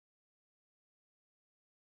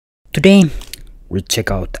Today we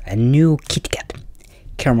check out a new KitKat,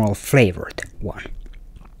 caramel flavored one.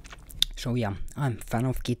 So yeah, I'm a fan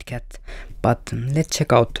of KitKat, but let's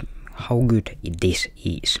check out how good this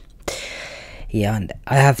is. Yeah, and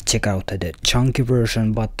I have checked out the chunky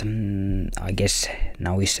version, but I guess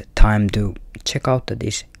now is time to check out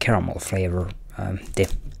this caramel flavor, the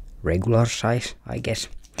regular size, I guess.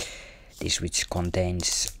 This which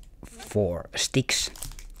contains 4 sticks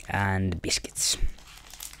and biscuits.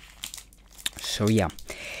 So yeah,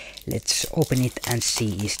 let's open it and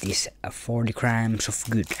see is this 40 grams of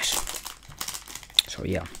goodness. So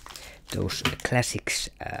yeah, those classics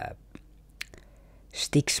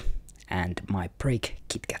sticks and my break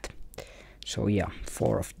KitKat. So yeah,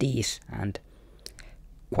 4 of these and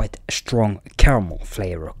quite a strong caramel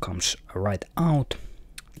flavor comes right out.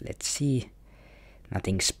 Let's see,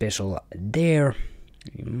 nothing special there.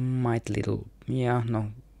 Might little,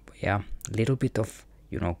 little bit of,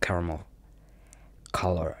 caramel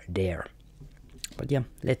color there. But yeah,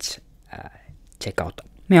 let's check out.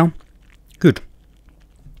 Yeah, good.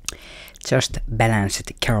 Just balanced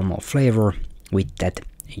caramel flavor with that,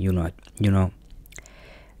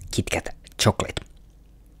 KitKat chocolate.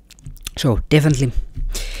 So definitely,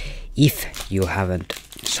 if you haven't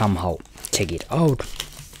somehow checked it out,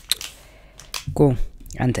 go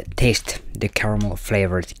and taste the caramel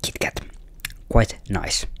flavored KitKat. Quite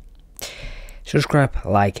nice. Subscribe,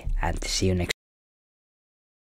 like, and see you next time.